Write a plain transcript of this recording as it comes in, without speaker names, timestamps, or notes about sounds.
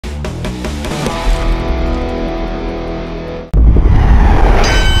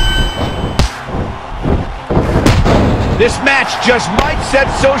This match just might set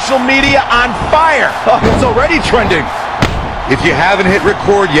social media on fire. Oh, it's already trending. If you haven't hit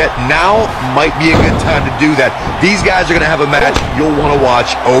record yet, now might be a good time to do that. These guys are going to have a match you'll want to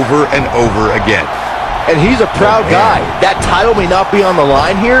watch over and over again. And he's a proud guy. That title may not be on the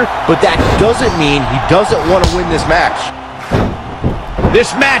line here, but that doesn't mean he doesn't want to win this match.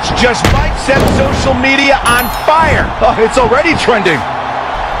 This match just might set social media on fire. Oh, it's already trending.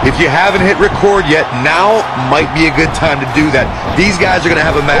 If you haven't hit record yet, now might be a good time to do that. These guys are going to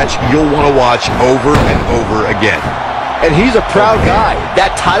have a match you'll want to watch over and over again. And he's a proud guy.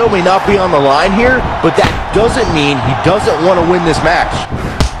 That title may not be on the line here, but that doesn't mean he doesn't want to win this match.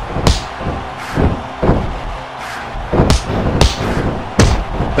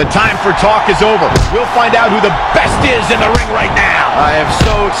 The time for talk is over. We'll find out who the best is in the ring right now. I am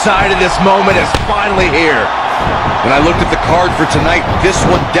so excited this moment is finally here. When I looked at the card for tonight, this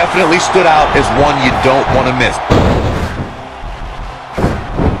one definitely stood out as one you don't want to miss.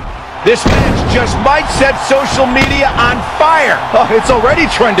 This match just might set social media on fire. Oh, it's already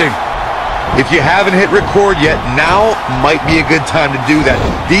trending. If you haven't hit record yet, now might be a good time to do that.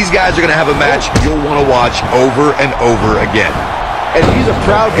 These guys are going to have a match you'll want to watch over and over again. And he's a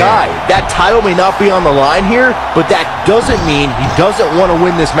proud guy. That title may not be on the line here, but that doesn't mean he doesn't want to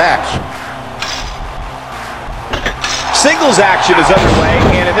win this match. Singles action is underway,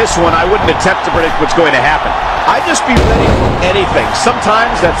 and in this one, I wouldn't attempt to predict what's going to happen. I'd just be ready for anything.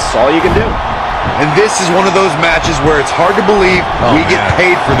 Sometimes that's all you can do. And this is one of those matches where it's hard to believe we get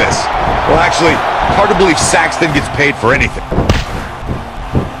paid for this. Well, actually, hard to believe Saxton gets paid for anything.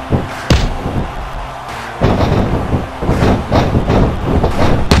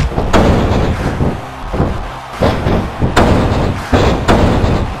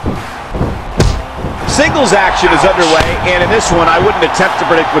 Singles action is underway, and in this one, I wouldn't attempt to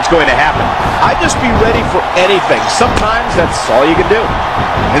predict what's going to happen. I'd just be ready for anything. Sometimes that's all you can do.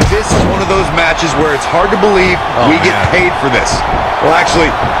 And this is one of those matches where it's hard to believe we get paid for this. Well, actually,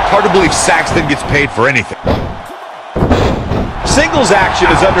 hard to believe Saxton gets paid for anything. Singles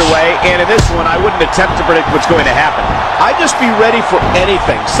action is underway, and in this one, I wouldn't attempt to predict what's going to happen. I'd just be ready for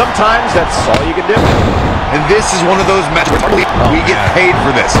anything. Sometimes that's all you can do. And this is one of those matches where it's hard to believe we get paid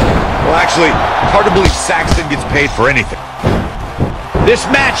for this. Well, actually, hard to believe Saxton gets paid for anything. This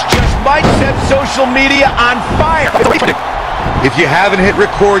match just might set social media on fire. If you haven't hit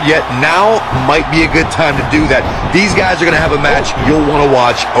record yet, now might be a good time to do that. These guys are going to have a match you'll want to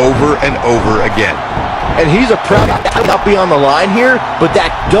watch over and over again. And he's a proud guy. That might not be on the line here, but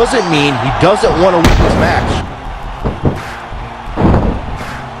that doesn't mean he doesn't want to win this match.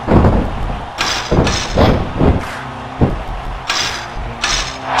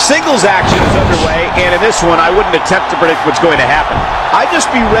 Singles action is underway, and in this one, I wouldn't attempt to predict what's going to happen. I'd just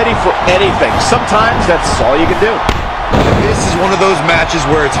be ready for anything. Sometimes that's all you can do. This is one of those matches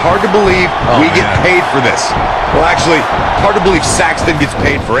where it's hard to believe we get paid for this. Well, actually, hard to believe Saxton gets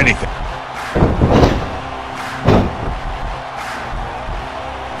paid for anything.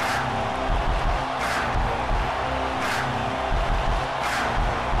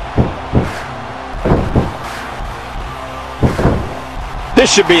 This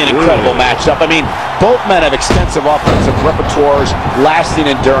should be an incredible matchup. I mean, both men have extensive offensive repertoires, lasting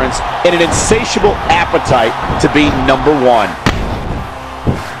endurance, and an insatiable appetite to be number one.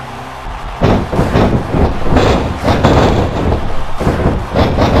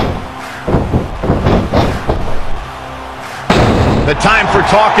 The time for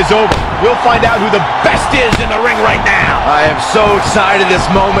talk is over. We'll find out who the best is in the ring right now. I am so excited this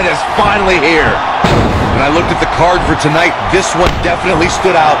moment is finally here. When I looked at the card for tonight, this one definitely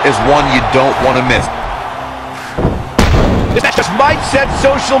stood out as one you don't want to miss. This just might set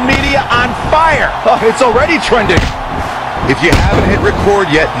social media on fire. Oh, it's already trending. If you haven't hit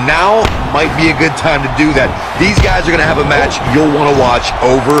record yet, now might be a good time to do that. These guys are going to have a match you'll want to watch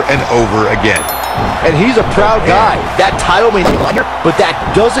over and over again. And he's a proud guy. That title may be on here, but that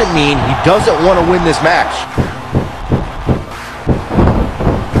doesn't mean he doesn't want to win this match.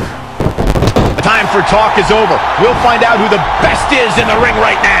 Time for talk is over. We'll find out who the best is in the ring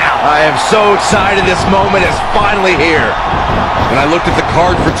right now. I am so excited this moment is finally here. When I looked at the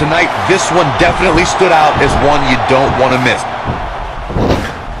card for tonight, this one definitely stood out as one you don't want to miss.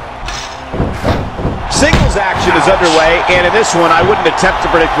 Singles action is underway, and in this one, I wouldn't attempt to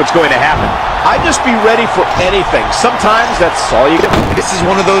predict what's going to happen. I'd just be ready for anything. Sometimes that's all you can do. This is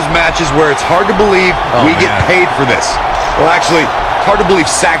one of those matches where it's hard to believe we get paid for this. Well, actually, hard to believe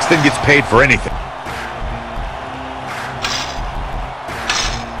Saxton gets paid for anything.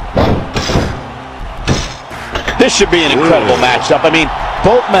 This should be an incredible matchup. I mean,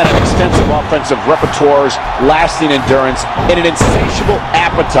 both men have extensive offensive repertoires, lasting endurance, and an insatiable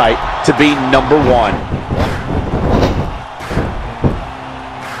appetite to be number one.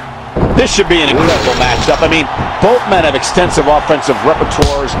 This should be an incredible matchup. I mean, both men have extensive offensive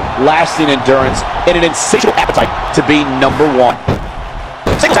repertoires, lasting endurance, and an insatiable appetite to be number one.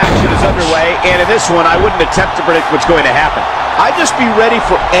 Singles action is underway, and in this one, I wouldn't attempt to predict what's going to happen. I'd just be ready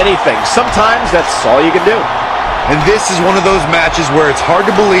for anything. Sometimes that's all you can do. And this is one of those matches where it's hard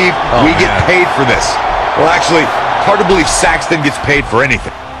to believe we get paid for this. Well, actually, hard to believe Saxton gets paid for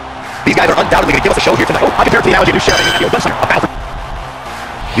anything. These guys are undoubtedly going to give us a show here tonight. I compare it to the analogy you shared.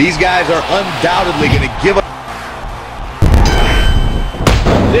 These guys are undoubtedly going to give us...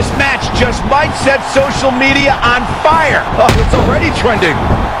 This match just might set social media on fire. Oh, it's already trending.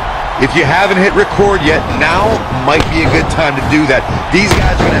 If you haven't hit record yet, now might be a good time to do that. These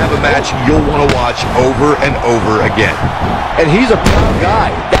guys are going to have a match you'll want to watch over and over again. And he's a proud guy.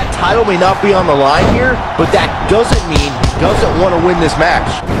 That title may not be on the line here, but that doesn't mean he doesn't want to win this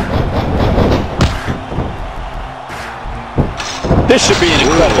match. This should be an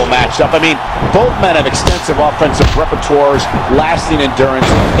incredible matchup. I mean, both men have extensive offensive repertoires, lasting endurance,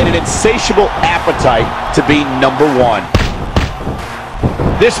 and an insatiable appetite to be number one.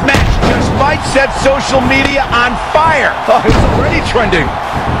 This match just might set social media on fire. Oh, it's already trending.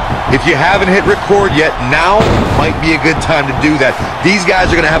 If you haven't hit record yet, now might be a good time to do that. These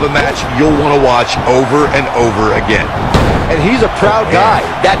guys are going to have a match you'll want to watch over and over again. And he's a proud guy.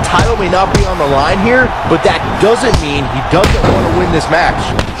 That title may not be on the line here, but that doesn't mean he doesn't want to win this match.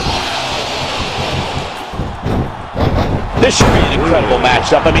 This should be an incredible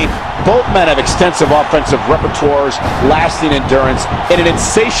matchup. I mean, both men have extensive offensive repertoires, lasting endurance, and an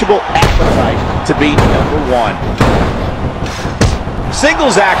insatiable appetite to be number one.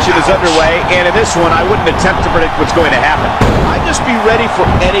 Singles action is underway, and in this one, I wouldn't attempt to predict what's going to happen. I'd just be ready for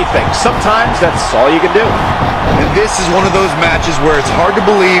anything. Sometimes that's all you can do. And this is one of those matches where it's hard to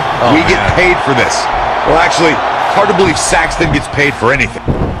believe we get paid for this. Well, actually, hard to believe Saxton gets paid for anything.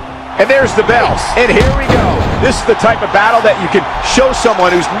 And there's the bell. And here we go. This is the type of battle that you can show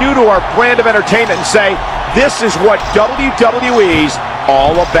someone who's new to our brand of entertainment and say, this is what WWE's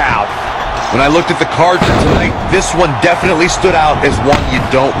all about. When I looked at the card for tonight, this one definitely stood out as one you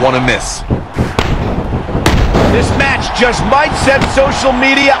don't want to miss. This match just might set social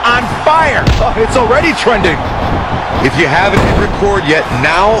media on fire. Oh, it's already trending. If you haven't hit record yet,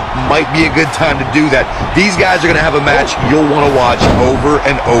 now might be a good time to do that. These guys are going to have a match you'll want to watch over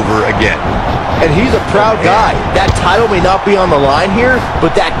and over again. And he's a proud guy. That title may not be on the line here,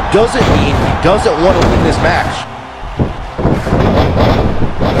 but that doesn't mean he doesn't want to win this match.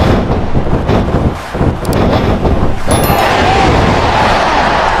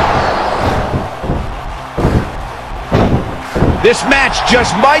 This match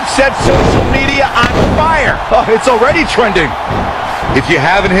just might set social media on fire. Oh, it's already trending. If you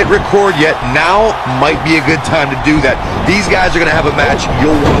haven't hit record yet, now might be a good time to do that. These guys are going to have a match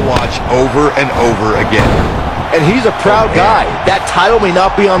you'll want to watch over and over again. And he's a proud guy. That title may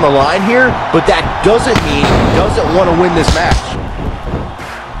not be on the line here, but that doesn't mean he doesn't want to win this match.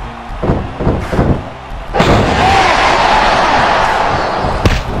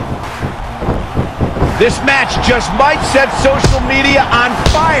 This match just might set social media on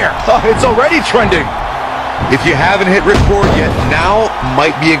fire. Oh, it's already trending. If you haven't hit record yet, now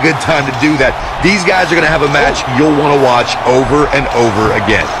might be a good time to do that. These guys are going to have a match you'll want to watch over and over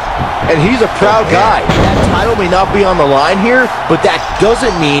again. And he's a proud guy. That title may not be on the line here, but that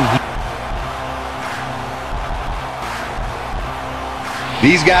doesn't mean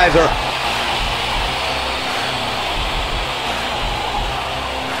These guys are...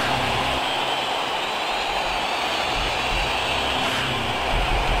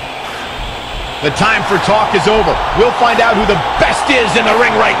 The time for talk is over. We'll find out who the best is in the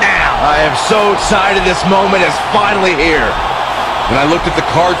ring right now. I am so excited this moment is finally here. When I looked at the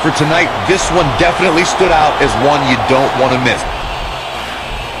card for tonight, this one definitely stood out as one you don't want to miss.